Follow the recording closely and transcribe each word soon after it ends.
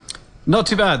Not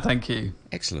too bad, thank you.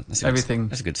 Excellent. That's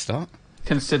a good start.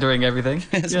 Considering everything.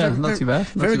 Not too bad.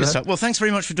 Very good start. Well, thinks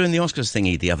very much for doing the Oscars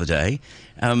thingy the other day.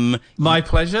 My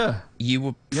pleasure. You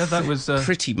were that was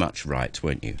pretty much right,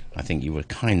 weren't you? I think you were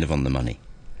kind of on the money.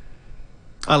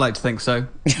 I like to think so.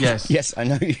 Yes. Yes, I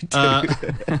know you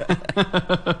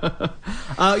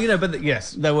do.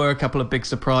 Yes, there were a couple of big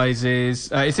surprises.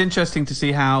 It's interesting to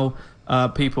see how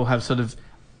people have sort of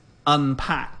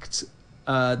unpacked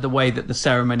the way that the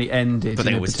ceremony ended. But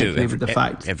they always do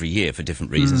every year for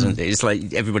different reasons. And it's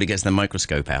like everybody gets their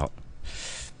microscope out.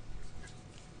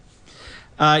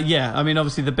 I mean,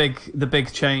 obviously the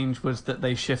big change was that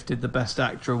they shifted the Best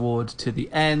Actor award to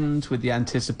the end with the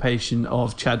anticipation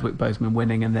of Chadwick Boseman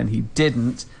winning, and then he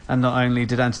didn't. And not only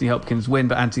did Anthony Hopkins win,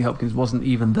 but Anthony Hopkins wasn't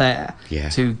even there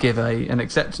to give an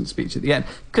acceptance speech at the end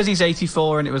because he's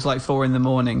 84 and it was like 4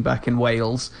 a.m. back in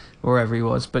Wales, wherever he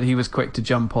was. But he was quick to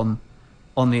jump on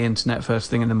the internet first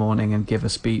thing in the morning and give a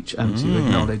speech and to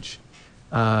acknowledge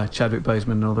Chadwick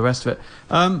Boseman and all the rest of it.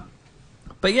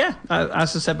 But yeah,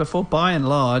 as I said before, by and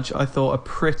large, I thought a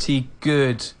pretty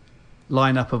good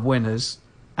lineup of winners.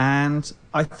 And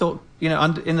I thought,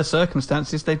 in the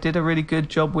circumstances, they did a really good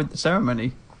job with the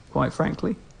ceremony, quite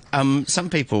frankly. Some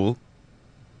people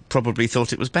probably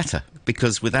thought it was better,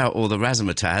 because without all the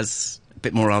razzmatazz, a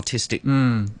bit more artistic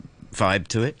vibe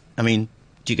to it. I mean,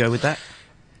 do you go with that?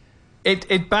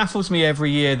 It baffles me every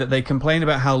year that they complain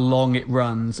about how long it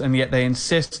runs, and yet they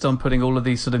insist on putting all of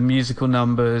these sort of musical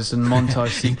numbers and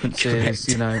montage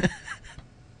sequences,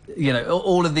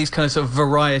 all of these kind of sort of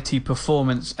variety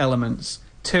performance elements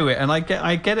to it. And I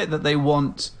get it that they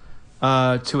want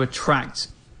to attract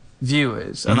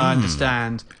viewers, and I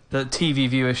understand that TV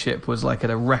viewership was like at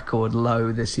a record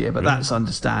low this year, but that's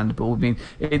understandable. I mean,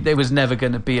 there was never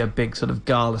going to be a big sort of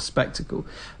gala spectacle.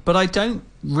 But I don't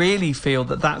really feel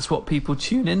that that's what people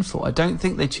tune in for. I don't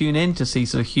think they tune in to see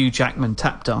sort of Hugh Jackman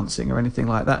tap dancing or anything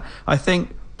like that. I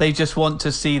think they just want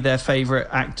to see their favourite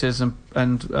actors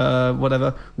and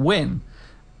whatever win.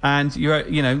 And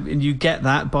you get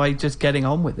that by just getting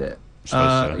on with it.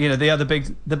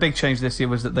 The big change this year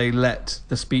was that they let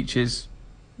the speeches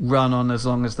run on as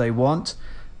long as they want.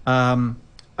 I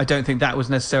don't think that was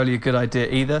necessarily a good idea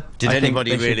either. Did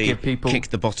anybody really kick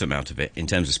the bottom out of it in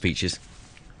terms of speeches?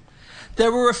 There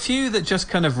were a few that just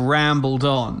kind of rambled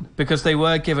on because they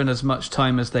were given as much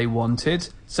time as they wanted.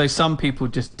 So some people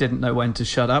just didn't know when to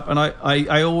shut up. And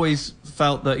I always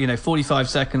felt that 45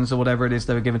 seconds or whatever it is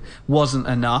they were given wasn't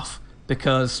enough,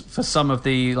 because for some of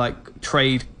the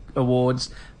trade awards,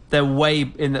 they're way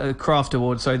in the craft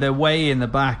awards, so they're way in the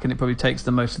back, and it probably takes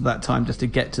them most of that time just to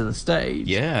get to the stage.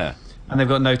 Yeah. And they've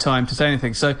got no time to say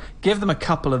anything. So give them a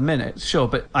couple of minutes, sure,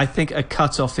 but I think a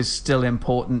cut-off is still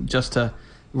important just to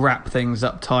wrap things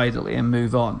up tidily and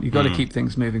move on. You've got to keep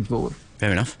things moving forward.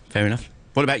 Fair enough.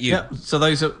 What about you? Yeah, so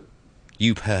those are...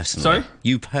 You personally. Sorry?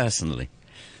 You personally.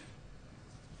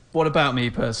 What about me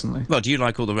personally? Well, do you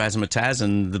like all the razzmatazz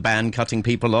and the band cutting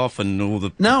people off and all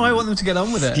the... No, I want them to get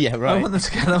on with it. Yeah, right. I want them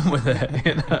to get on with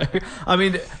it, I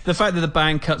mean, the fact that the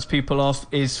band cuts people off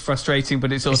is frustrating,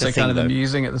 but it's also kind of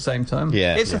amusing at the same time.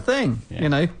 Yeah. It's a thing,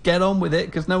 Get on with it,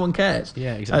 because no one cares.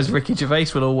 Yeah, exactly. As Ricky Gervais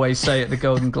would always say at the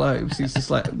Golden Globes. He's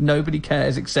just like, nobody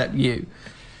cares except you.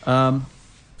 And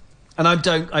I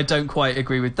don't quite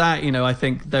agree with that. I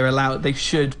think they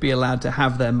should be allowed to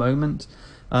have their moment.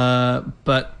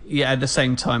 But yeah, at the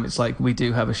same time, it's like we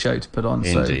do have a show to put on.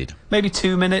 Indeed. So maybe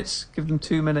 2 minutes, give them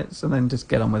 2 minutes, and then just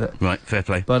get on with it. Right, fair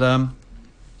play. But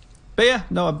yeah,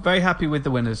 no, I'm very happy with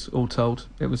the winners. All told,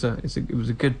 it was a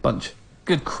good bunch,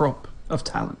 good crop of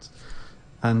talent.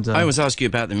 And I always ask you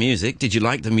about the music. Did you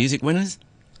like the music winners?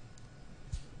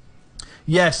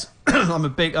 Yes,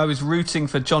 I was rooting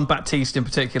for John Baptiste in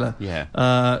particular.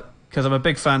 Yeah. Because I'm a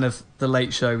big fan of The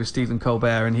Late Show with Stephen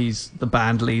Colbert, and he's the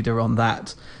band leader on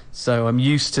that. So I'm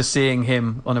used to seeing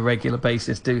him on a regular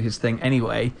basis do his thing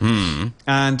anyway.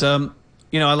 And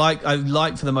I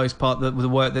like for the most part the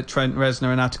work that Trent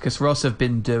Reznor and Atticus Ross have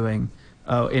been doing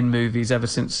in movies ever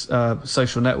since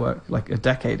Social Network, like a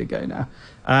decade ago now.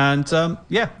 And so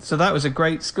that was a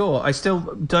great score. I still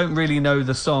don't really know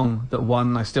the song that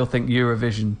won. I still think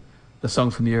the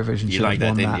song from Eurovision should have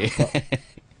won that. Didn't you?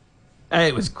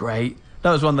 It was great.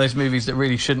 That was one of those movies that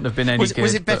really shouldn't have been any good.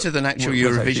 Was it better than actual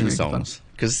Eurovision songs?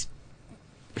 Because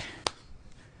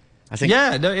I think...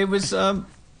 Yeah, no, it was... the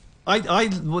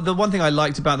one thing I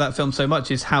liked about that film so much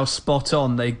is how spot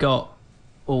on they got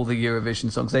all the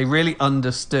Eurovision songs. They really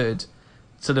understood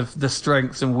sort of the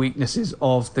strengths and weaknesses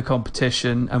of the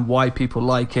competition and why people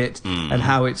like it, and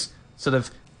how it's sort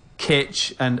of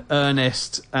kitsch and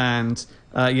earnest, and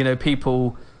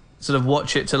people sort of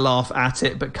watch it to laugh at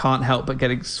it, but can't help but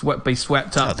be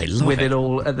swept up with it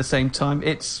all at the same time.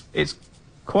 It's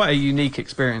quite a unique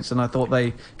experience, and I thought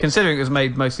considering it was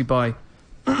made mostly by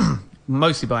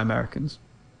Americans,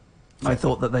 I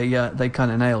thought that they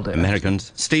kind of nailed it.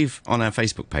 Americans. Steve on our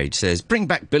Facebook page says, bring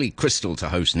back Billy Crystal to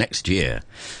host next year.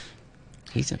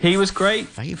 He was great.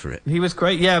 Favourite. He was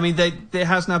great. Yeah, I mean, there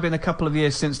has now been a couple of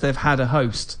years since they've had a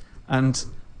host, and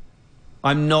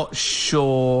I'm not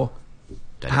sure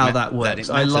how that works.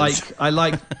 I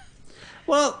like.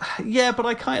 Well, yeah, but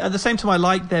at the same time, I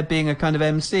like there being a kind of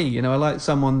MC. You know, I like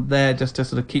someone there just to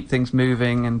sort of keep things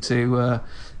moving and to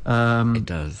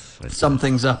sum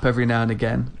things up every now and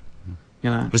again.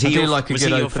 You know, was he a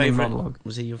good opening monologue.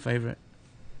 Was he your favourite?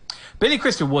 Billy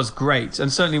Crystal was great,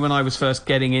 and certainly when I was first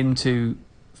getting into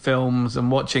films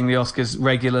and watching the Oscars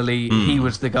regularly, he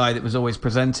was the guy that was always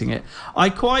presenting it.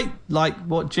 I quite like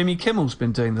what Jimmy Kimmel's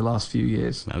been doing the last few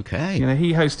years. Okay. You know,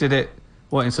 he hosted it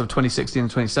in sort of 2016 and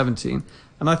 2017,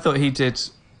 and I thought he did.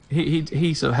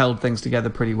 He sort of held things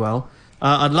together pretty well.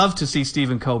 I'd love to see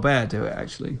Stephen Colbert do it,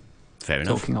 actually. Fair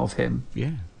enough. Talking of him.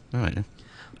 Yeah. All right then.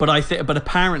 But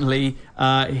apparently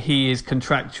he is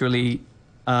contractually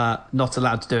not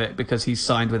allowed to do it because he's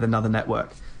signed with another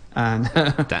network, and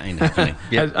that ain't happening.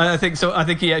 Yep. I think so. I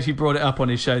think he actually brought it up on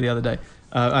his show the other day.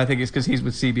 I think it's because he's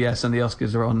with CBS and the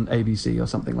Oscars are on ABC or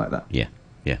something like that. Yeah.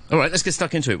 All right, let's get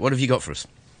stuck into it. What have you got for us?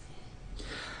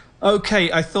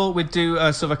 Okay, I thought we'd do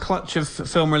sort of a clutch of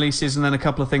film releases and then a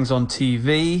couple of things on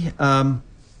TV.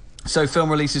 So film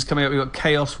releases coming up, we've got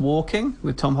Chaos Walking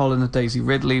with Tom Holland and Daisy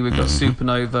Ridley. We've got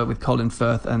Supernova with Colin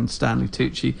Firth and Stanley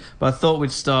Tucci. But I thought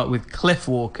we'd start with Cliff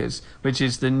Walkers, which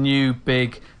is the new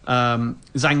big Zhang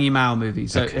Yimou movie.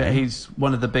 So he's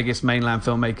one of the biggest mainland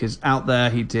filmmakers out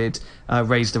there. He did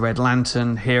Raise the Red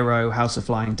Lantern, Hero, House of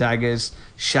Flying Daggers,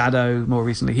 Shadow more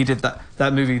recently. He did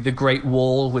that movie The Great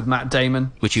Wall with Matt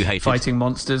Damon. Which you hated. Fighting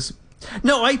monsters.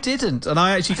 No, I didn't, and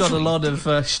I actually got a lot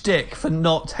of shtick for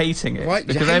not hating it. Why?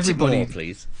 Because everybody,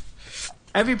 please.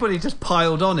 Everybody just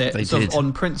piled on it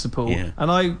on principle,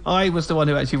 and I was the one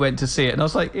who actually went to see it, and I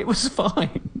was like, it was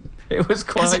fine. It was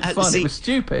quite fun. It was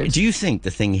stupid. Do you think the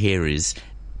thing here is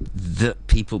that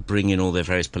people bring in all their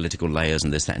various political layers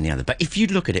and this, that, and the other? But if you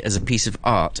look at it as a piece of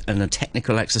art and a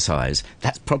technical exercise,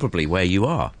 that's probably where you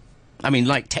are. I mean,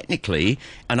 like technically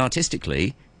and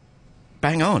artistically,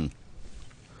 bang on.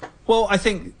 Well, I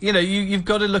think, you've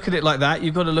got to look at it like that.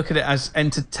 You've got to look at it as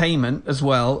entertainment as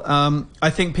well. I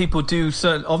think people do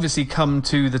obviously come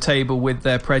to the table with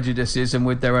their prejudices and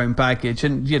with their own baggage.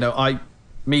 And,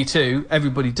 me too,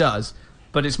 everybody does.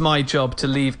 But it's my job to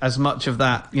leave as much of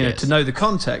that, to know the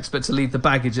context, but to leave the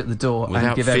baggage at the door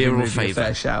and give every movie a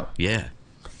fair shout. Yeah.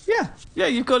 Yeah,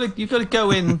 you've got to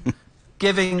go in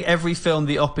giving every film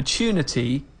the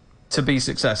opportunity to be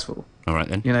successful. All right,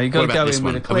 then. You've got to go in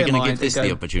with a clear mind. Are we going to give this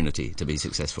the opportunity to be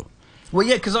successful? Well,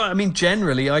 yeah, because,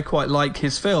 generally, I quite like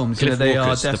his films. Cliff they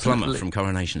Walker's are definitely... The Plumber from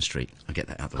Coronation Street. I'll get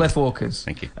that out of the Cliff way. Walker's.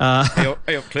 Thank you.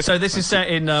 Cliff. So this is set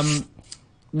in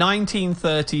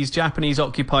 1930s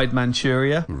Japanese-occupied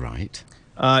Manchuria. Right.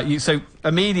 So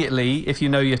immediately, if you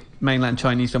know your mainland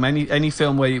Chinese film, any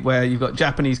film where you've got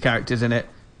Japanese characters in it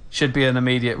should be an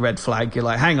immediate red flag. You're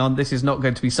like, hang on, this is not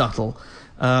going to be subtle.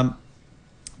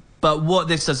 But what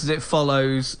this does is it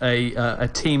follows a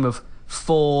team of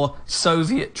 4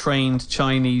 Soviet-trained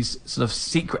Chinese sort of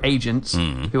secret agents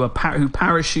who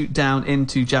parachute down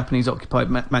into Japanese-occupied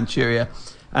Manchuria,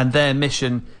 and their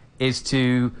mission is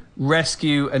to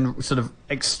rescue and sort of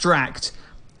extract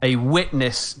a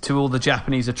witness to all the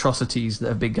Japanese atrocities that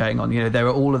have been going on. There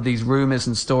are all of these rumors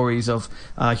and stories of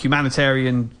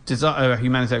humanitarian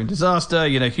disaster,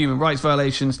 human rights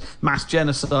violations, mass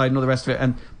genocide, and all the rest of it.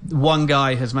 And one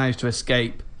guy has managed to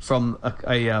escape from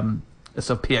a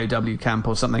sort of POW camp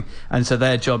or something, and so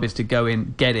their job is to go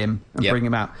in, get him, and bring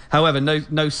him out. However,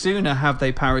 no sooner have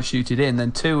they parachuted in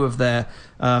than 2 of their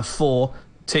 4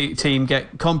 team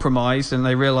get compromised, and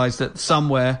they realise that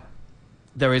somewhere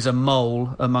there is a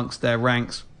mole amongst their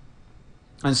ranks,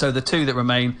 and so the 2 that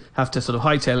remain have to sort of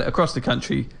hightail it across the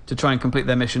country to try and complete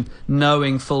their mission,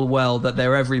 knowing full well that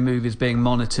their every move is being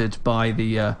monitored by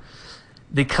the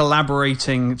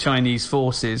collaborating Chinese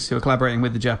forces who are collaborating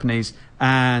with the Japanese,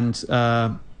 and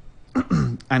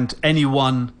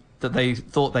anyone that they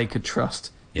thought they could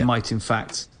trust might in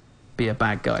fact be a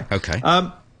bad guy. Okay.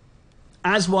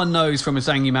 As one knows from a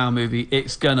Zhang Yimou movie,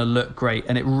 it's going to look great,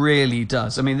 and it really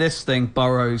does. I mean, this thing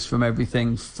borrows from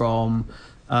everything from...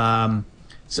 so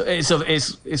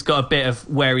it's got a bit of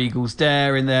Where Eagles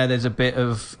Dare in there. There's a bit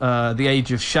of The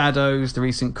Age of Shadows, the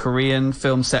recent Korean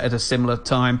film set at a similar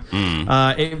time.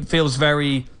 It feels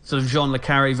very sort of Jean le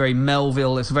Carré, very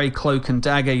Melville. It's very Cloak and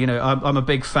Dagger. You know, I'm a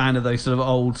big fan of those sort of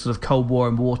old sort of Cold War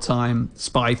and wartime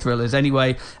spy thrillers.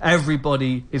 Anyway,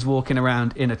 everybody is walking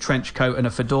around in a trench coat and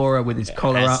a fedora with his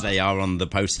collar up. As they are on the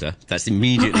poster. That's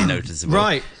immediately noticeable.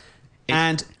 Right.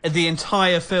 And the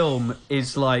entire film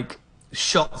is like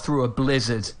shot through a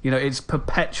blizzard. You know, it's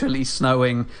perpetually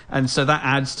snowing, and so that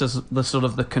adds to the sort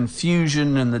of the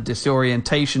confusion and the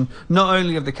disorientation, not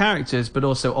only of the characters but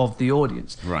also of the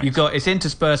audience. Right. It's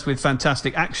interspersed with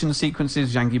fantastic action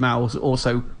sequences. Zhang Yimou is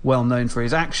also well known for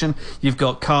his action. You've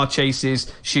got car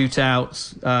chases,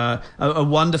 shootouts, a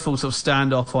wonderful sort of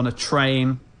standoff on a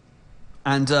train.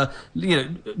 And,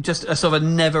 just a sort of a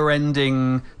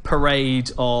never-ending parade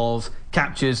of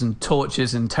captures and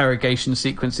tortures and interrogation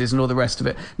sequences and all the rest of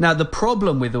it. Now, the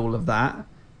problem with all of that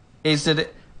is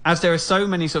that as there are so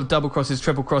many sort of double crosses,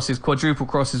 triple crosses, quadruple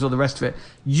crosses, all the rest of it,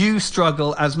 you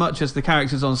struggle as much as the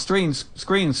characters on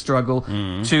screen struggle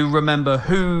to remember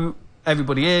who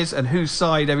everybody is and whose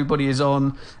side everybody is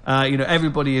on.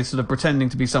 Everybody is sort of pretending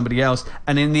to be somebody else.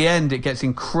 And in the end, it gets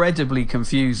incredibly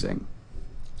confusing.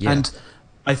 Yeah. And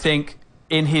I think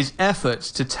in his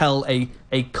efforts to tell a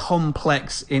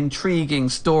complex, intriguing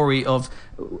story of,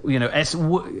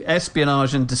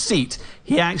 espionage and deceit,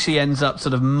 he actually ends up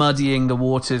sort of muddying the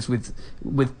waters with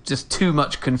just too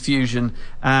much confusion,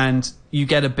 and you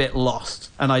get a bit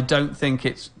lost. And I don't think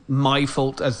it's my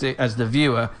fault as the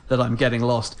viewer that I'm getting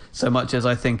lost so much as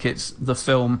I think it's the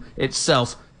film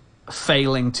itself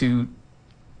failing to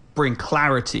bring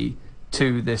clarity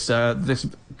to this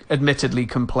admittedly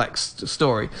complex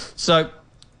story. So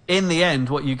in the end,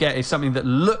 what you get is something that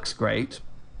looks great,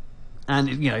 and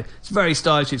it's very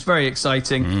stylish, it's very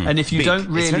exciting, and if you big. don't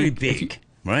really... It's very big,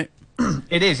 right?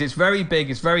 It is. It's very big.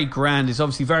 It's very grand. It's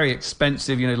obviously very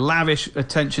expensive. Lavish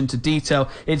attention to detail.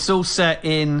 It's all set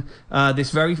in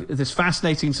this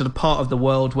fascinating sort of part of the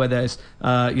world where there's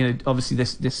obviously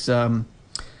this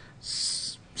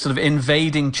sort of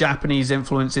invading Japanese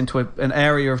influence into an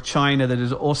area of China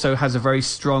that also has a very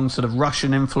strong sort of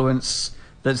Russian influence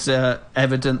that's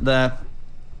evident there.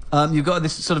 You've got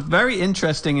this sort of very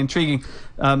interesting, intriguing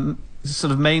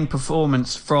sort of main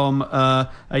performance from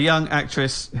a young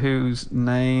actress whose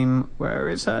name... Where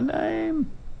is her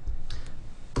name?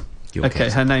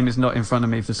 Her name is not in front of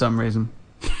me for some reason.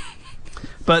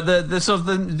 But the sort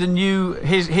of the new...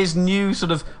 His new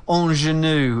sort of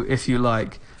ingenue, if you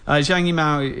like. Zhang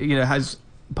Yimou, has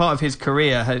part of his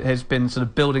career has been sort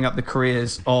of building up the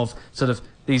careers of sort of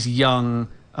these young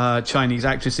Chinese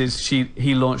actresses.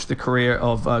 He launched the career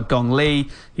of Gong Li.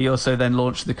 He also then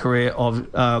launched the career of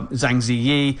Zhang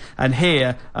Ziyi. And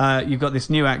here you've got this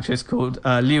new actress called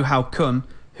Liu Haokun,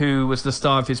 who was the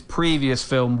star of his previous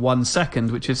film 1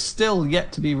 Second, which is still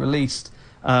yet to be released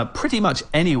pretty much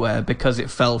anywhere because it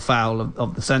fell foul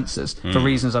of the censors for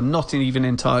reasons I'm not even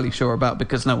entirely sure about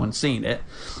because no one's seen it.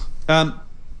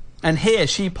 And here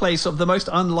she plays sort of the most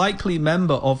unlikely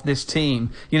member of this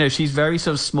team. She's very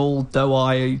sort of small,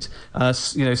 doe-eyed,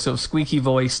 sort of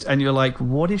squeaky-voiced, and you're like,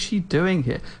 what is she doing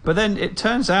here? But then it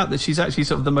turns out that she's actually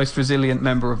sort of the most resilient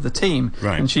member of the team.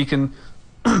 Right. And she can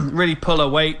really pull her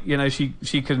weight.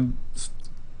 She can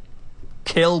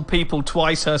kill people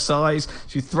twice her size.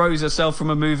 She throws herself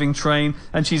from a moving train,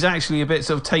 and she's actually a bit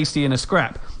sort of tasty in a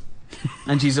scrap.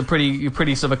 And she's a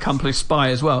pretty sort of accomplished spy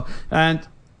as well. And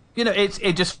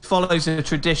it just follows a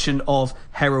tradition of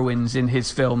heroines in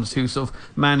his films who sort of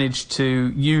manage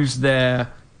to use their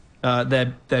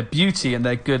beauty and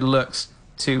their good looks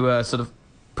to sort of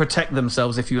protect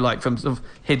themselves, if you like, from sort of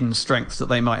hidden strengths that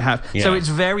they might have. Yeah. So it's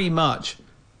very much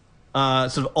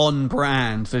sort of on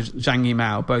brand for Zhang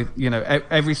Yimou. Both,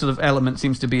 every sort of element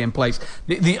seems to be in place.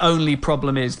 The only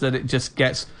problem is that it just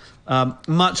gets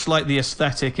much like the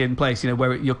aesthetic in place,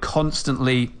 where you're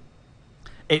constantly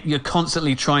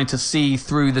trying to see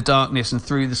through the darkness and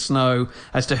through the snow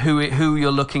as to who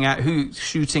you're looking at, who's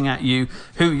shooting at you,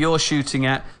 who you're shooting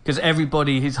at, because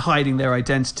everybody is hiding their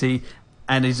identity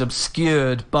and is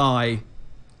obscured by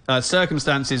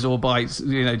circumstances or by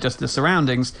just the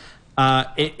surroundings.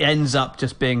 It ends up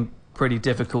just being pretty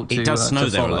difficult to follow. It does snow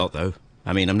there a lot, though.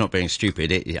 I mean, I'm not being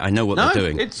stupid. I know what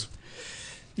they're doing.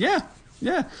 Yeah.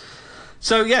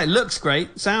 So, it looks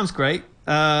great, sounds great,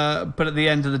 but at the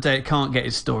end of the day, it can't get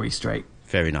its story straight.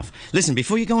 Fair enough. Listen,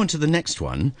 before you go on to the next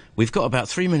one, we've got about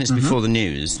 3 minutes before the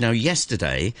news. Now,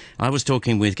 yesterday, I was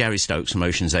talking with Gary Stokes from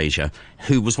Oceans Asia,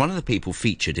 who was one of the people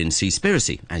featured in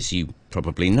Seaspiracy, as you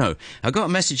probably know. I got a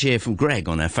message here from Greg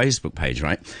on our Facebook page,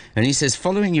 right? And he says,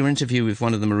 following your interview with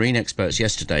one of the marine experts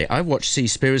yesterday, I watched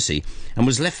Seaspiracy and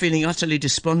was left feeling utterly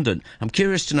despondent. I'm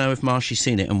curious to know if Marsh has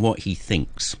seen it and what he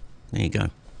thinks. There you go.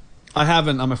 I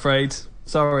haven't, I'm afraid.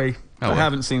 Sorry. Oh, I well.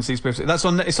 haven't seen Seaspiracy.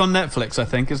 It's on Netflix, I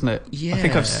think, isn't it? Yeah. I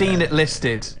think I've seen it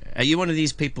listed. Are you one of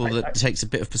these people that takes a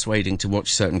bit of persuading to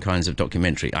watch certain kinds of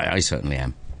documentary? I certainly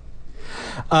am.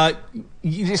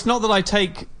 It's not that I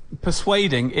take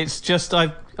persuading. It's just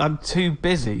I'm too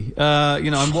busy.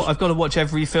 I've got to watch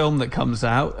every film that comes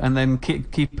out and then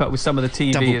keep up with some of the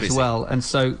TV Double as busy. well. And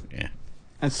so, Yeah.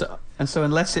 and so,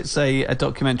 unless it's a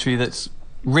documentary that's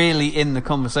really in the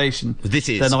conversation,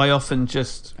 then I often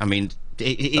just. I mean,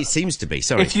 it seems to be.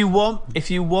 Sorry. If you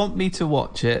want me to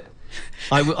watch it,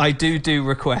 I do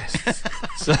requests.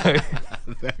 So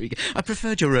very good. I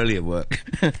preferred your earlier work.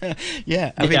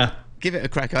 Yeah. I mean, give it a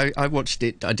crack. I watched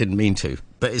it. I didn't mean to,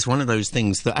 but it's one of those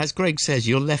things that, as Greg says,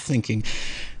 you're left thinking,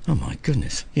 oh my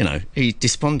goodness.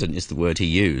 Despondent is the word he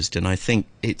used, and I think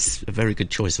it's a very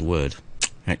good choice of word,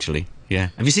 actually. Yeah.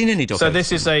 Have you seen any documentaries? So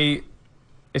this is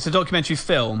it's a documentary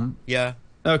film. Yeah.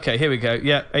 Okay, here we go.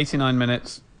 Yeah, 89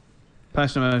 minutes.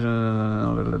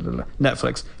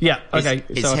 Netflix. Yeah, okay.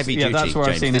 It's heavy duty, that's where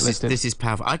James. I've seen it listed. This is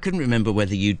powerful. I couldn't remember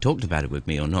whether you talked about it with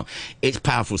me or not. It's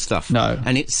powerful stuff. No.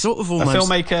 And it's sort of almost... A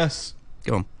filmmaker...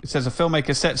 Go on. It says a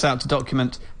filmmaker sets out to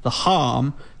document the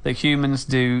harm that humans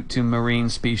do to marine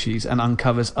species and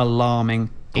uncovers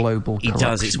alarming global corruption. He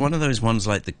does. It's one of those ones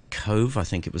like The Cove, I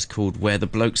think it was called, where the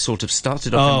bloke sort of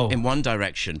started off in one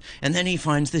direction, and then he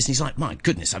finds this, and he's like, my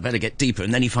goodness, I better get deeper,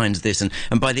 and then he finds this, and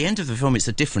by the end of the film, it's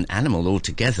a different animal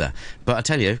altogether. But I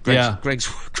tell you,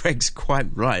 Greg's quite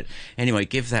right. Anyway,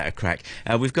 give that a crack.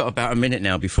 We've got about a minute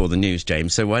now before the news,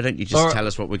 James, so why don't you just tell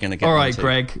us what we're going to get All right, onto?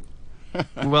 Greg.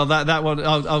 Well, that one,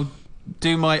 I'll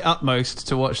do my utmost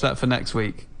to watch that for next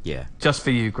week. Yeah. Just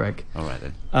for you, Greg. All right,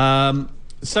 then.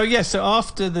 So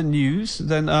after the news,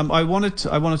 then I want to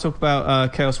talk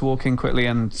about Chaos Walking quickly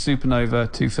and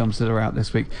Supernova, 2 films that are out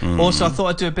this week. Also, I thought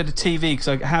I'd do a bit of TV because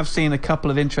I have seen a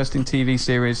couple of interesting TV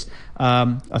series.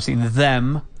 I've seen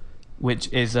Them,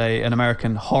 which is an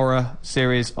American horror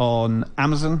series on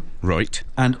Amazon. Right.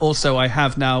 And also, I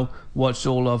have now watched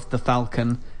all of The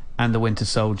Falcon and The Winter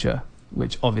Soldier,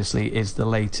 which obviously is the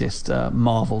latest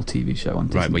Marvel TV show on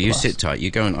Disney+. Right, well, you sit tight. You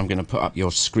go and I'm going to put up your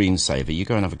screensaver. You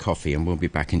go and have a coffee, and we'll be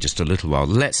back in just a little while.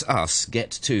 Let's us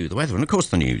get to the weather and, of course,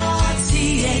 the news.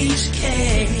 RTHK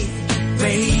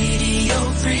Radio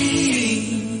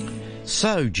 3.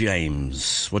 So,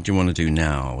 James, what do you want to do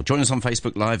now? Join us on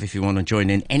Facebook Live if you want to join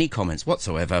in any comments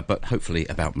whatsoever, but hopefully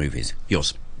about movies.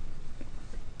 Yours.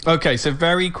 Okay, so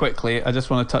very quickly, I just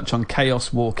want to touch on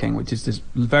Chaos Walking, which is this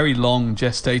very long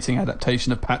gestating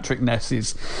adaptation of Patrick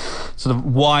Ness's sort of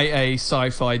YA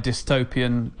sci-fi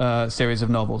dystopian series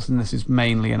of novels, and this is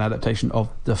mainly an adaptation of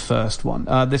the first one.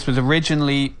 This was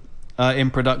originally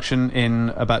in production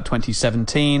in about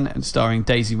 2017, and starring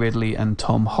Daisy Ridley and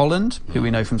Tom Holland, who we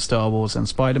know from Star Wars and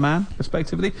Spider-Man,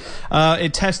 respectively.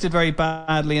 It tested very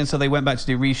badly, and so they went back to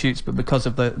do reshoots, but because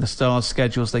of the Star's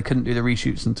schedules, they couldn't do the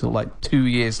reshoots until like 2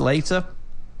 years later.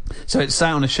 So it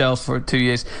sat on a shelf for 2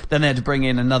 years. Then they had to bring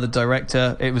in another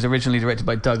director. It was originally directed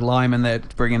by Doug Liman. They had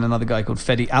to bring in another guy called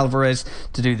Fede Alvarez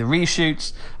to do the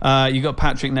reshoots. You got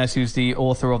Patrick Ness, who's the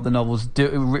author of the novels,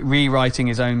 rewriting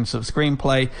his own sort of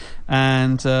screenplay.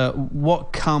 And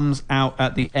what comes out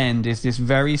at the end is this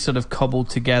very sort of cobbled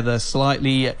together,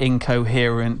 slightly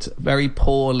incoherent, very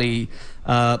poorly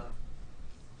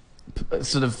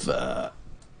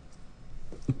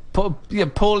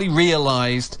poorly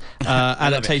realised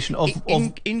adaptation of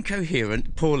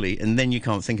incoherent, poorly, and then you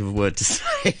can't think of a word to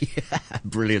say.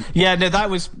 Brilliant. Yeah, no, that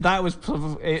was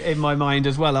in my mind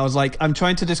as well. I was like, I'm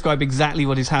trying to describe exactly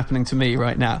what is happening to me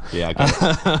right now. Yeah, I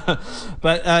got it.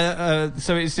 But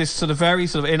so it's this sort of very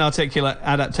sort of inarticulate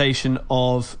adaptation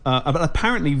of an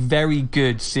apparently very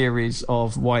good series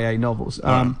of YA novels.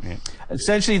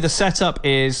 Essentially, the setup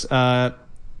is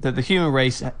that the human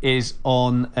race is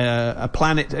on a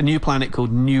new planet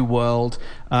called New World,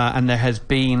 and there has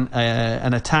been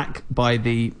an attack by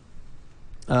the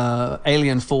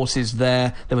alien forces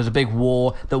there. There was a big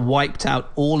war that wiped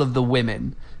out all of the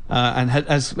women, and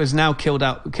has now killed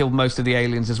most of the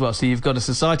aliens as well. So you've got a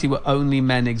society where only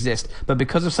men exist, but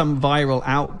because of some viral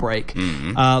outbreak,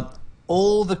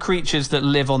 all the creatures that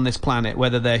live on this planet,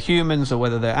 whether they're humans or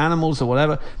whether they're animals or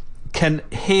whatever, can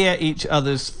hear each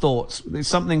other's thoughts. There's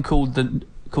something called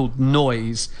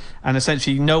noise, and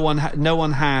essentially no one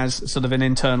has sort of an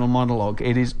internal monologue.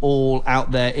 It is all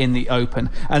out there in the open.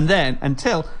 And then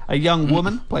until a young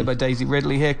woman played by Daisy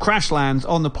Ridley here crash lands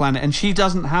on the planet, and she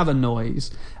doesn't have a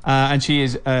noise, and she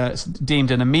is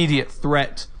deemed an immediate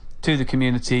threat to the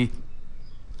community.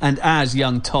 And as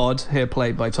young Todd, here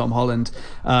played by Tom Holland,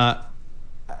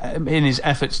 in his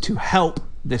efforts to help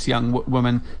this young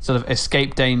woman sort of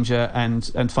escape danger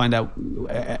and find out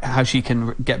how she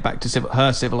can get back to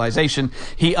her civilization,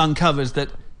 he uncovers that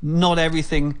not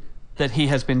everything that he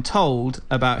has been told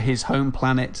about his home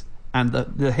planet and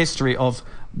the history of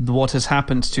what has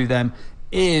happened to them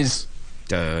is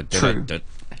true.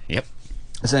 Yep.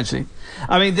 Essentially,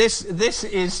 I mean, this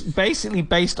is basically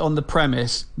based on the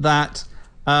premise that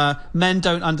men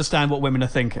don't understand what women are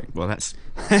thinking. Well, that's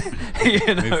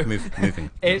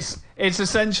moving. It's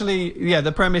essentially,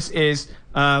 the premise is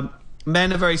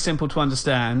men are very simple to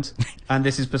understand, and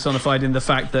this is personified in the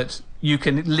fact that you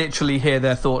can literally hear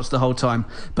their thoughts the whole time.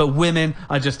 But women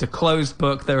are just a closed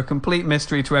book; they're a complete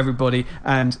mystery to everybody,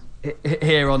 and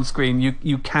here on screen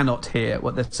you cannot hear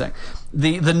what they're saying.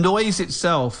 The noise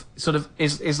itself sort of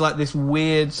is like this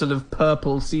weird sort of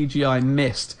purple CGI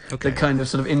mist that kind of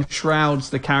sort of enshrouds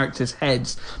the characters'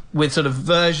 heads with sort of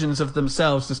versions of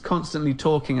themselves just constantly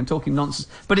talking nonsense.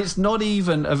 But it's not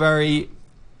even a very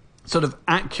sort of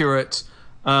accurate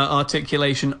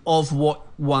articulation of what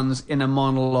one's inner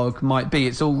monologue might be.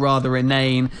 It's all rather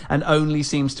inane and only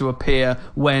seems to appear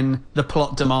when the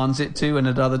plot demands it to, and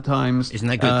at other times, isn't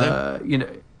that good though?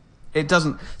 It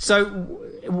doesn't. So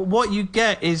what you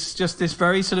get is just this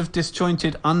very sort of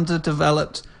disjointed,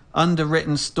 underdeveloped,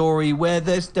 underwritten story where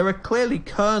there are clearly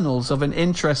kernels of an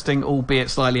interesting, albeit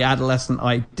slightly adolescent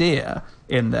idea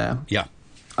in there. Yeah.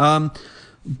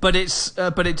 But it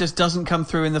just doesn't come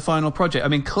through in the final project. I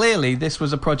mean, clearly this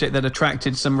was a project that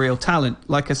attracted some real talent.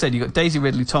 Like I said, you got Daisy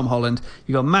Ridley, Tom Holland,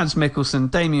 you got Mads Mikkelsen,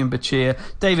 Damien Bachir,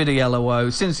 David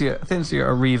Oyelowo, Cynthia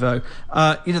Erivo.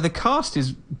 The cast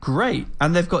is great,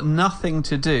 and they've got nothing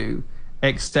to do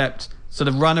except sort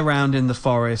of run around in the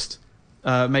forest,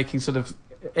 making sort of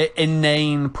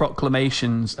inane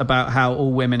proclamations about how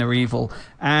all women are evil.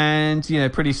 And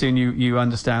pretty soon you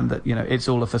understand that it's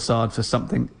all a facade for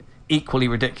something equally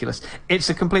ridiculous. It's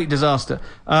a complete disaster.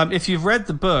 If you've read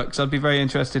the books, I'd be very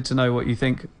interested to know what you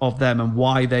think of them and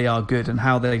why they are good and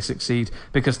how they succeed,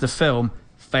 because the film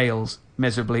fails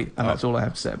miserably, and that's all I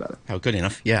have to say about it. Oh, good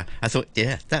enough. Yeah, I thought,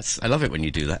 I love it when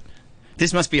you do that.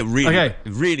 This must be a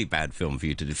really bad film for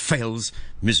you to do. Fails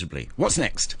miserably. What's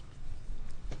next?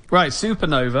 Right,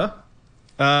 Supernova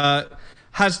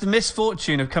has the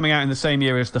misfortune of coming out in the same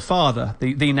year as The Father,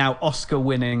 the now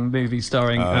Oscar-winning movie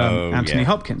starring Anthony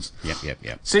Hopkins. Yep.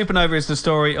 Supernova is the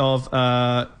story of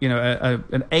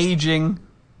an aging,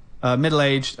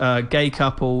 middle-aged gay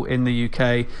couple in the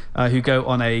UK who go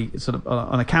on a sort of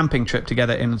on a camping trip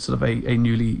together in sort of a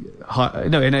newly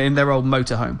in their old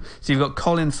motorhome. So you've got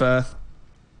Colin Firth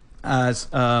as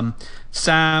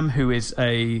Sam, who is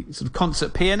a sort of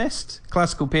concert pianist,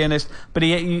 classical pianist, but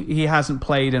he hasn't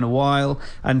played in a while,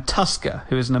 and Tusker,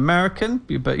 who is an American,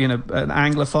 but an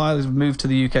Anglophile, has moved to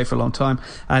the UK for a long time,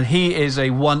 and he is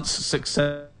a once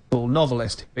successful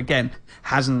novelist, again,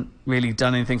 hasn't really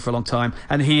done anything for a long time,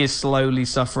 and he is slowly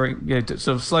suffering, sort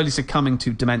of slowly succumbing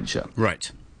to dementia.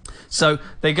 Right. So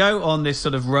they go on this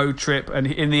sort of road trip, and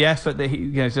in the effort that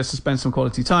just to spend some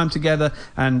quality time together,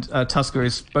 and Tusker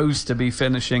is supposed to be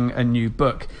finishing a new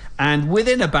book. And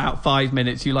within about 5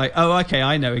 minutes, you're like, oh, okay,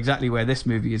 I know exactly where this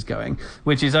movie is going,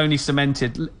 which is only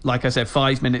cemented, like I said,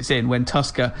 5 minutes in, when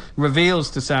Tusker reveals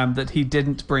to Sam that he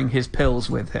didn't bring his pills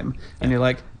with him. And you're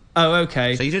like, oh,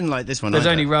 okay. So you didn't like this one There's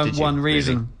either, only one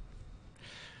reason. Really?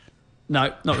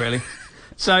 No, not really.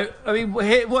 So, I mean,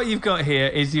 what you've got here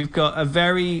is you've got a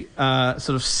very sort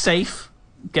of safe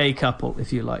gay couple,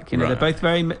 if you like. They're both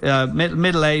very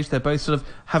middle-aged. They're both sort of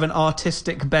have an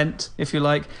artistic bent, if you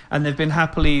like, and they've been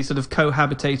happily sort of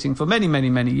cohabitating for many,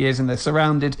 many, many years, and they're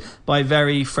surrounded by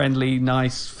very friendly,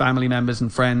 nice family members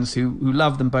and friends who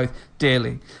love them both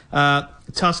dearly.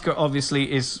 Tusker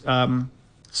obviously is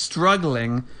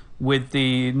struggling with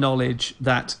the knowledge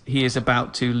that he is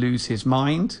about to lose his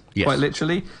mind, quite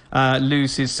literally,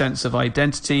 lose his sense of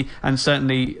identity, and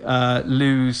certainly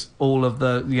lose all of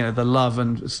the the love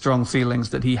and strong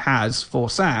feelings that he has for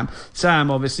Sam.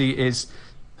 Sam obviously is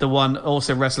the one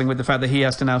also wrestling with the fact that he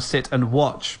has to now sit and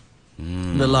watch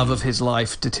the love of his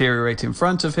life deteriorate in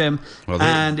front of him. Well,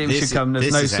 and it should come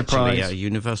as no surprise. This is actually a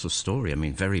universal story. I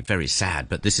mean, very, very sad,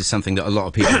 but this is something that a lot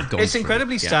of people have gone It's through.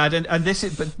 Incredibly sad, and this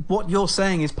is. But what you're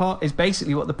saying is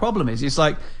basically what the problem is. It's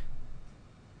like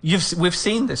we've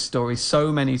seen this story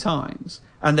so many times,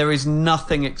 and there is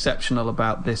nothing exceptional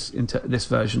about this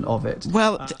version of it.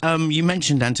 Well, you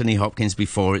mentioned Anthony Hopkins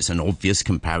before. It's an obvious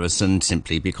comparison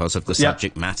simply because of the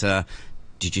subject matter.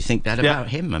 Did you think that about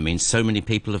him? I mean, so many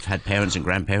people have had parents and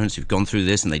grandparents who've gone through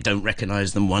this and they don't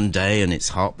recognise them one day, and it's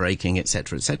heartbreaking,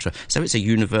 etc., etc. So it's a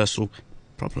universal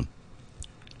problem.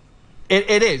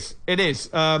 It is.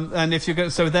 And if you're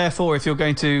so therefore, if you're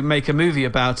going to make a movie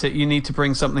about it, you need to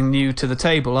bring something new to the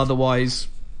table. Otherwise,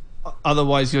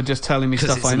 you're just telling me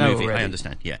stuff I know already. I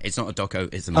understand. Yeah, it's not a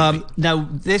doco, it's a movie. Now,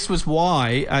 this was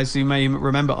why, as you may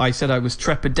remember, I said I was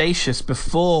trepidatious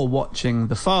before watching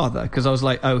The Father, because I was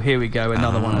like, oh, here we go,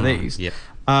 another one of these. Yep.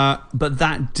 But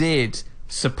that did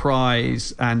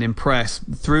surprise and impress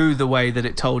through the way that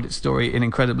it told its story in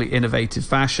incredibly innovative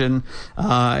fashion.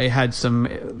 It had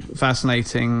some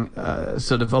fascinating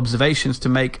sort of observations to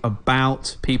make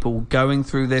about people going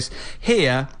through this.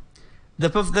 Here,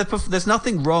 there's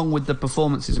nothing wrong with the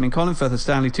performances. I mean, Colin Firth and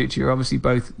Stanley Tucci are obviously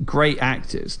both great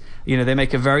actors. You know, they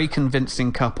make a very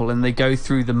convincing couple, and they go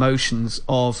through the motions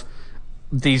of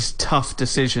these tough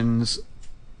decisions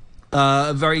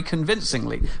very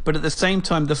convincingly. But at the same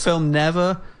time, the film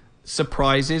never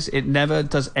surprises. It never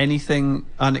does anything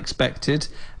unexpected,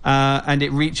 and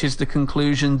it reaches the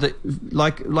conclusion that,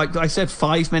 like I said,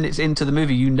 5 minutes into the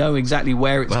movie, you know exactly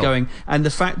where it's going, and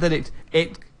the fact that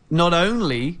it not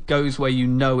only goes where you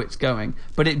know it's going,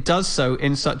 but it does so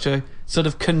in such a sort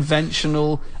of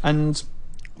conventional and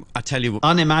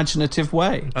unimaginative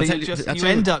way that you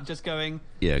end up just going,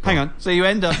 hang on. So you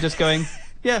end up just going,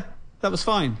 yeah, that was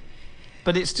fine.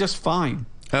 But it's just fine.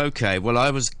 Okay, well,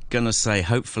 I was going to say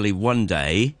hopefully one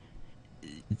day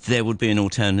there would be an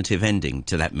alternative ending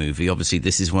to that movie. Obviously,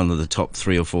 this is one of the top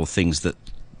 3 or 4 things that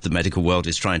the medical world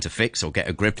is trying to fix or get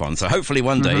a grip on. So hopefully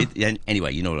one day...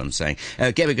 Anyway, you know what I'm saying.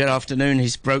 Gabby, good afternoon.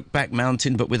 He's Brokeback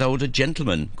Mountain, but with older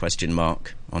gentlemen, ?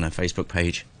 On our Facebook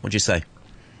page. What'd you say?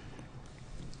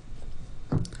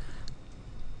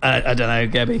 I don't know,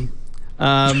 Gabby.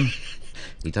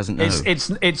 He doesn't know.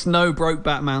 It's no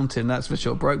Brokeback Mountain, that's for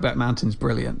sure. Brokeback Mountain's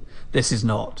brilliant. This is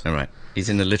not. All right. He's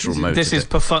in the literal mode. This is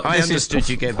I understood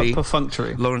you, Gabby.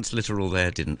 Perfunctory. Lawrence literal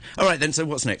there didn't. All right, then, so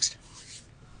what's next?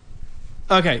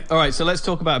 Okay, all right, so let's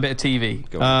talk about a bit of TV.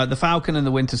 The Falcon and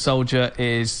the Winter Soldier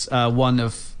is one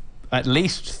of at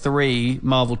least 3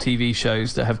 Marvel TV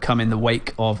shows that have come in the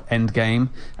wake of Endgame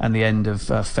and the end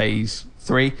of Phase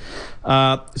 3.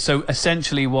 So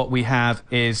essentially what we have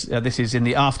is, this is in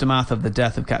the aftermath of the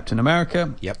death of Captain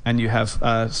America. Yep. And you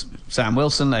have Sam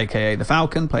Wilson, a.k.a. the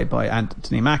Falcon, played by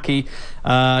Anthony Mackie,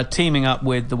 teaming up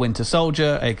with the Winter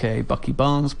Soldier, a.k.a. Bucky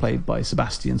Barnes, played by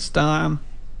Sebastian Stan.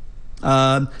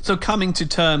 So coming to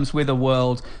terms with a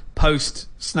world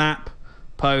post-snap,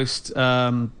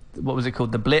 what was it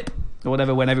called, the blip or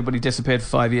whatever, when everybody disappeared for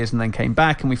 5 years and then came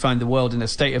back, and we find the world in a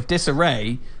state of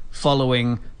disarray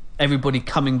following everybody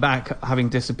coming back having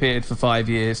disappeared for 5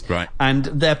 years. Right. And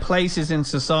their places in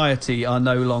society are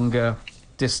no longer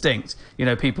distinct. You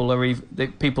know, people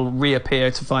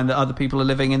reappear to find that other people are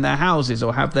living in their houses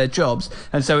or have their jobs,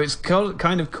 and so it's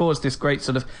kind of caused this great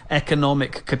sort of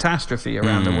economic catastrophe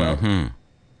around the world.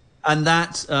 And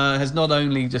that has not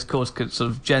only just caused sort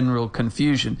of general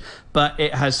confusion, but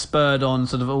it has spurred on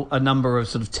sort of a number of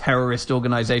sort of terrorist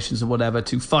organizations or whatever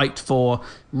to fight for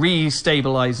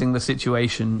re-stabilizing the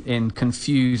situation in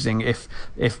confusing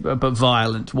but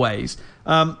violent ways.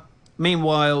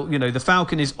 Meanwhile, you know, the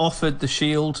Falcon is offered the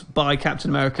shield by Captain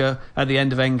America at the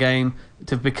end of Endgame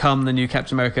to become the new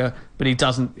Captain America, but he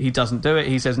doesn't do it.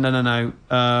 He says, no,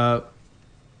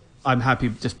 I'm happy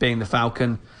just being the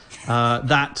Falcon.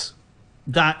 That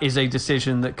is a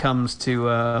decision that comes to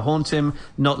haunt him,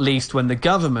 not least when the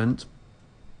government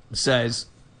says,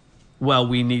 well,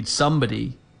 we need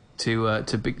somebody to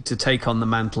take on the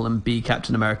mantle and be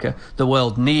Captain America. The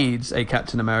world needs a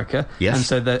Captain America, yes. And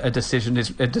so a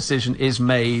decision is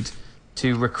made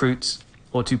to recruit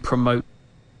or to promote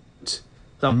the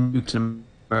Captain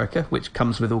America, which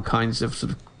comes with all kinds of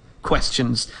sort of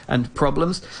questions and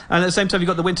problems. And at the same time, you've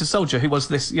got the Winter Soldier, who was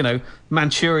this, you know,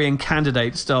 Manchurian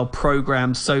Candidate style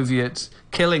programmed Soviet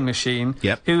killing machine,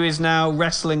 who is now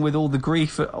wrestling with all the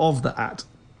grief of that.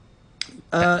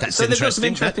 That's so interesting. They've got some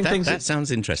interesting things. That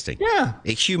sounds interesting. Yeah.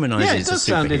 It humanises it does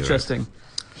sound interesting.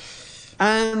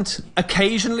 And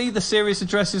occasionally the series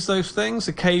addresses those things.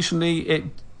 Occasionally it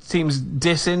seems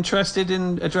disinterested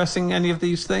in addressing any of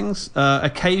these things.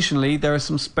 Occasionally there are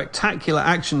some spectacular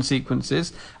action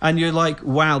sequences, and you're like,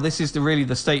 wow, this is really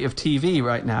the state of TV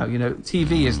right now. You know,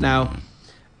 TV is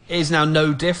now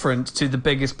no different to the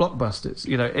biggest blockbusters.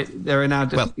 You know, there are now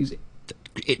just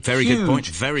very good point.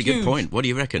 Very good point. What do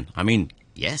you reckon? I mean,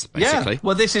 yes, basically. Yeah.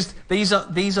 Well, these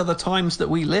are the times that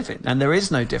we live in, and there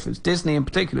is no difference. Disney, in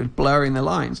particular, is blurring the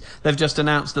lines. They've just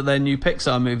announced that their new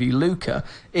Pixar movie, Luca,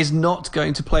 is not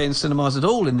going to play in cinemas at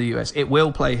all in the US. It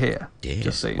will play here. Yeah.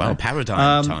 Just so you know.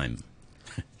 Paradigm time.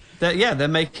 They're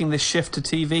making this shift to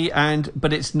TV,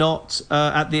 but it's not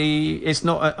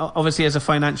obviously as a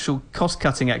financial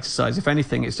cost-cutting exercise. If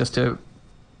anything, it's just to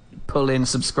pull in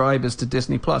subscribers to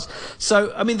Disney Plus.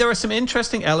 So, I mean, there are some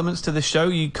interesting elements to the show.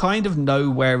 You kind of know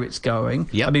where it's going.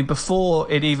 Yep. I mean, before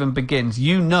it even begins,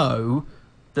 you know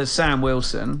that Sam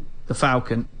Wilson, the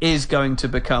Falcon, is going to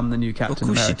become the new Captain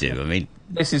America. Of course you do. I mean,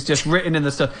 this is just written in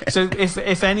the stuff. So,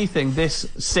 if anything, this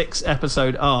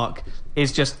 6-episode arc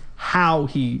is just how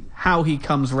he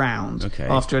comes round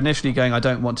after initially going, I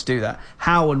don't want to do that.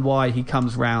 How and why he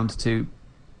comes round to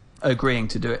agreeing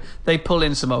to do it. They pull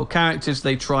in some old characters.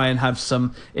 They try and have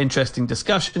some interesting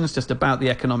discussions just about the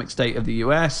economic state of the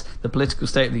US, the political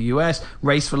state of the US,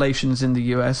 race relations in the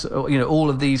US. All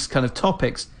of these kind of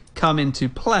topics come into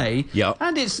play. Yep.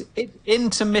 And it's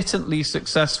intermittently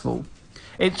successful.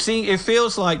 It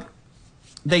feels like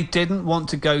they didn't want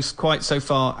to go quite so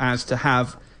far as to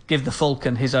give the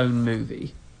Falcon his own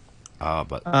movie.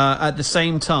 But at the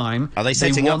same time, are they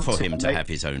setting up for him to have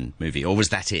his own movie, or was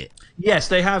that it? Yes,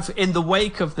 they have. In the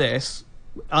wake of this,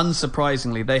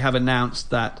 unsurprisingly, they have announced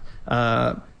that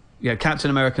Captain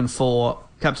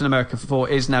America 4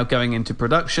 is now going into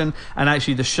production, and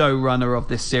actually the showrunner of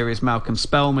this series, Malcolm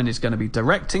Spellman, is going to be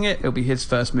directing it. It'll be his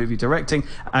first movie directing,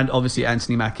 and obviously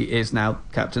Anthony Mackie is now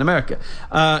Captain America.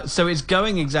 So it's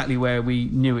going exactly where we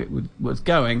knew it was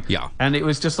going. Yeah. And it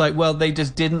was just like, well, they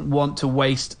just didn't want to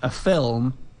waste a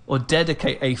film or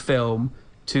dedicate a film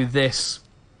to this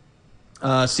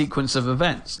sequence of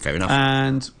events. Fair enough.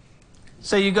 And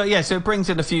so so it brings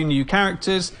in a few new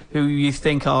characters who you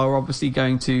think are obviously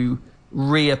going to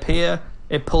reappear.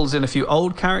 It pulls in a few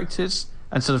old characters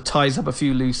and sort of ties up a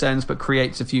few loose ends, but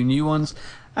creates a few new ones.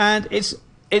 And it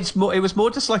was more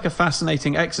just like a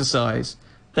fascinating exercise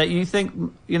that you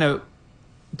think,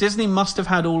 Disney must have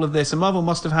had all of this, and Marvel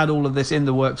must have had all of this in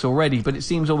the works already, but it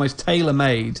seems almost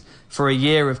tailor-made for a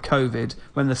year of COVID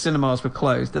when the cinemas were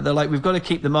closed, that they're like, we've got to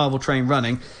keep the Marvel train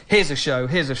running. Here's a show,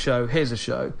 here's a show, here's a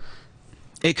show.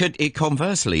 It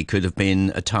conversely could have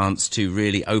been a chance to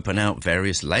really open out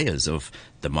various layers of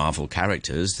the Marvel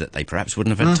characters that they perhaps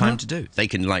wouldn't have had time to do. They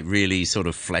can really sort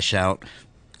of flesh out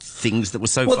things that were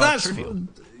so far trivial.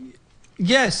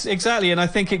 Yes, exactly, and I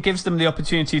think it gives them the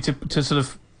opportunity to sort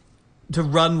of to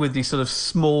run with these sort of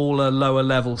smaller, lower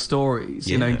level stories.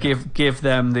 Give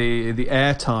them the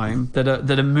airtime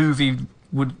that a movie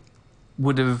would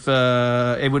have.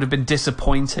 It would have been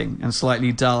disappointing and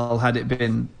slightly dull had it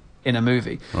been in a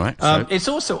movie. Right. It's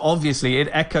also obviously it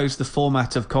echoes the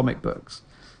format of comic books,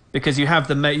 because you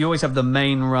always have the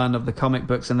main run of the comic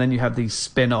books, and then you have these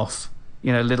spin-off,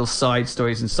 little side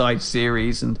stories and side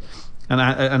series and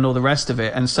all the rest of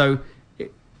it. And so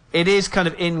it is kind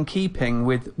of in keeping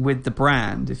with the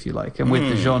brand, if you like, and with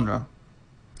the genre.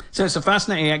 So it's a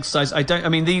fascinating exercise.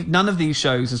 None of these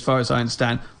shows, as far as I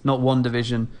understand, not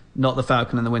WandaVision, not The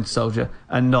Falcon and the Winter Soldier,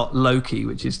 and not Loki,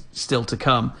 which is still to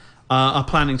come, are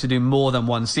planning to do more than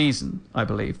one season, I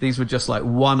believe. These were just like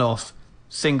one-off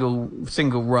single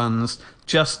runs,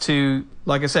 just to,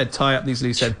 like I said, tie up these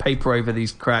loose ends, paper over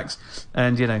these cracks,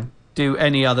 and do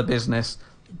any other business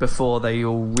before they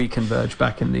all reconverge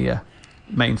back in the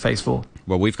main Phase 4.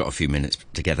 Well, we've got a few minutes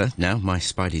together now. My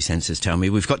spidey senses tell me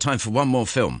we've got time for one more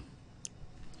film.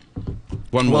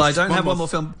 One more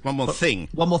thing.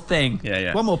 One more thing.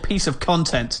 Yeah. One more piece of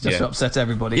content just to upset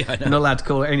everybody. Yeah, You're not allowed to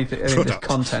call it anything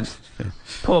content.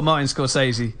 Poor Martin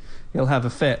Scorsese. He'll have a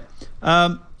fit.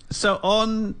 So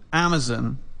on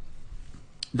Amazon,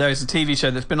 there is a TV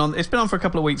show that's been on. It's been on for a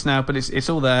couple of weeks now, but it's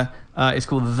all there. It's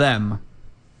called Them,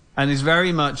 and it's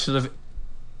very much sort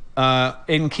of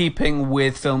in keeping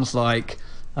with films like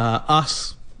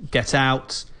Us, Get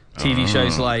Out, TV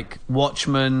shows like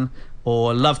Watchmen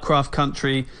or Lovecraft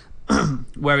Country,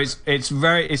 where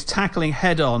it's tackling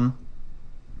head-on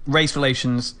race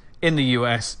relations in the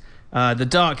US, the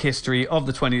dark history of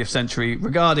the 20th century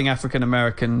regarding African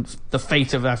Americans, the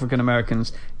fate of African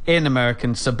Americans in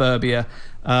American suburbia,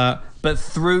 but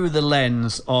through the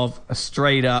lens of a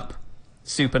straight-up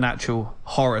supernatural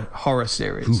horror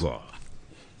series. Ooh.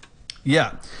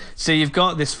 Yeah. So you've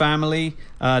got this family,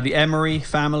 the Emery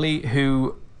family,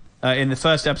 who in the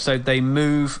first episode they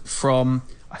move from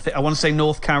I want to say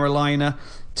North Carolina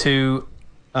to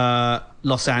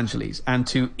Los Angeles and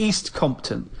to East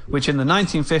Compton, which in the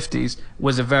 1950s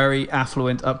was a very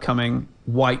affluent, upcoming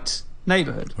white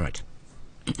neighborhood. Right.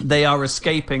 They are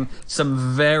escaping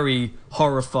some very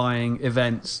horrifying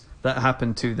events that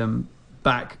happened to them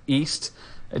back east,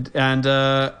 and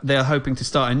they are hoping to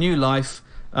start a new life.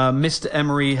 Mr.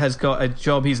 Emery has got a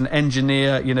job. He's an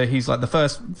engineer. He's like the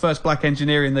first black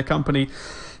engineer in the company,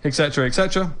 etc.,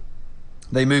 etc.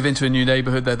 They move into a new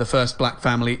neighborhood. They're the first black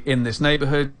family in this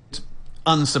neighborhood.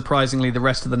 Unsurprisingly, the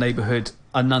rest of the neighborhood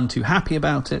are none too happy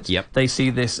about it. Yep. They see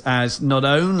this as not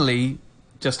only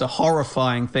just a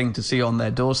horrifying thing to see on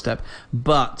their doorstep,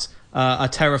 but are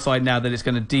terrified now that it's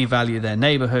going to devalue their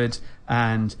neighborhood.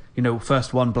 And,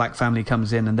 first one black family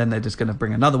comes in, and then they're just going to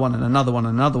bring another one and another one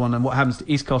and another one. And what happens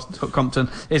to East Compton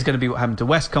is going to be what happened to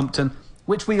West Compton,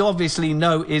 which we obviously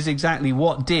know is exactly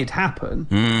what did happen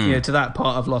to that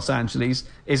part of Los Angeles.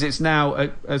 It's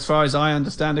now, as far as I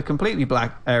understand, a completely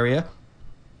black area.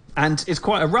 And it's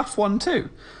quite a rough one too.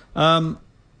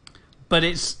 But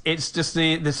it's just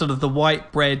the sort of the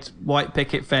white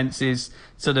picket fences,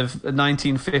 sort of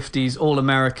 1950s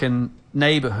all-American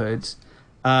neighborhoods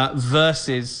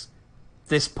versus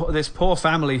this poor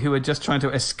family who are just trying to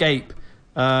escape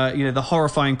the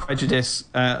horrifying prejudice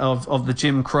of the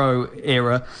Jim Crow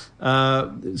era,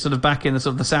 sort of back in the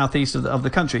sort of the southeast of the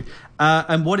country.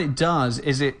 And what it does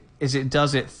is it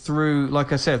does it through,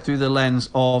 like I said, through the lens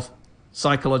of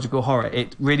psychological horror.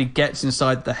 It really gets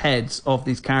inside the heads of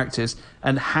these characters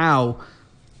and how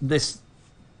this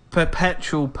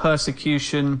perpetual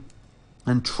persecution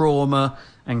and trauma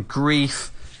and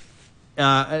grief,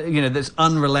 that's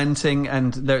unrelenting,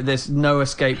 and there's no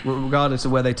escape regardless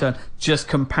of where they turn, just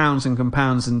compounds and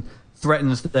compounds and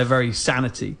threatens their very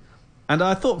sanity. And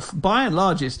I thought, by and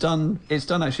large, it's done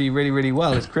actually really, really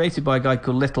well. It's created by a guy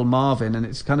called Little Marvin, and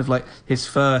it's kind of like his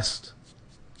first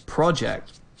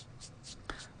project.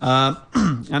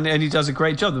 And he does a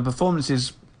great job. The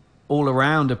performances all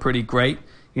around are pretty great,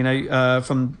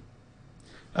 from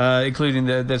including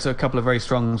there's a couple of very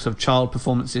strong sort of child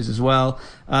performances as well.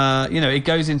 It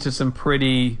goes into some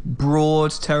pretty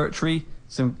broad territory,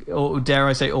 or dare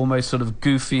I say, almost sort of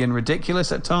goofy and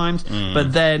ridiculous at times,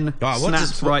 but then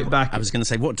snaps right back. I was going to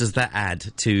say, what does that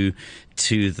add to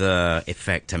the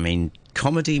effect? I mean,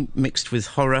 comedy mixed with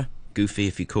horror, goofy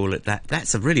if you call it that.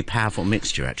 That's a really powerful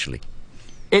mixture, actually.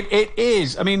 It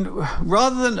is. I mean,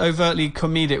 rather than overtly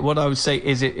comedic, what I would say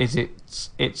is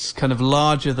it's kind of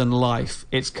larger than life.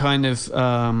 It's kind of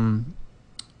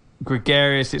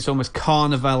gregarious. It's almost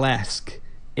carnivalesque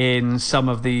in some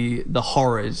of the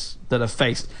horrors that are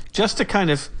faced. Just to kind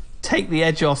of take the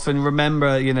edge off and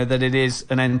remember, that it is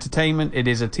an entertainment. It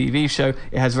is a TV show.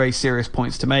 It has very serious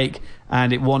points to make,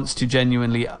 and it wants to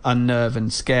genuinely unnerve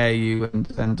and scare you,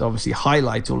 and obviously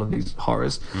highlight all of these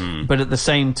horrors. But at the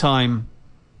same time,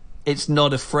 it's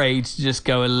not afraid to just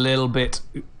go a little bit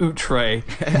outre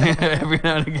every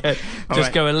now and again.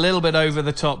 Go a little bit over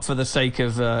the top for the sake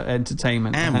of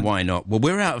entertainment. And why not? Well,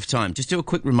 we're out of time. Just do a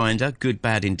quick reminder, good,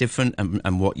 bad, indifferent,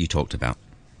 and what you talked about.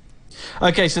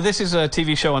 Okay, so this is a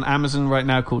TV show on Amazon right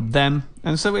now called Them.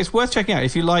 And so it's worth checking out.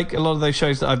 If you like a lot of those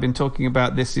shows that I've been talking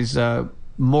about, this is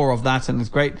more of that, and it's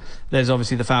great. There's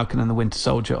obviously The Falcon and the Winter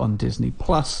Soldier on Disney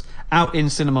Plus. Out in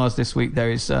cinemas this week, there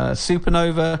is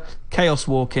Supernova, Chaos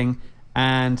Walking,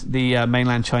 and the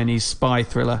mainland Chinese spy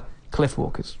thriller Cliff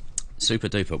Walkers. Super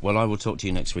duper. Well, I will talk to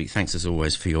you next week. Thanks as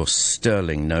always for your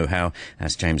sterling know-how.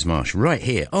 That's James Marsh right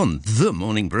here on The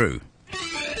Morning Brew.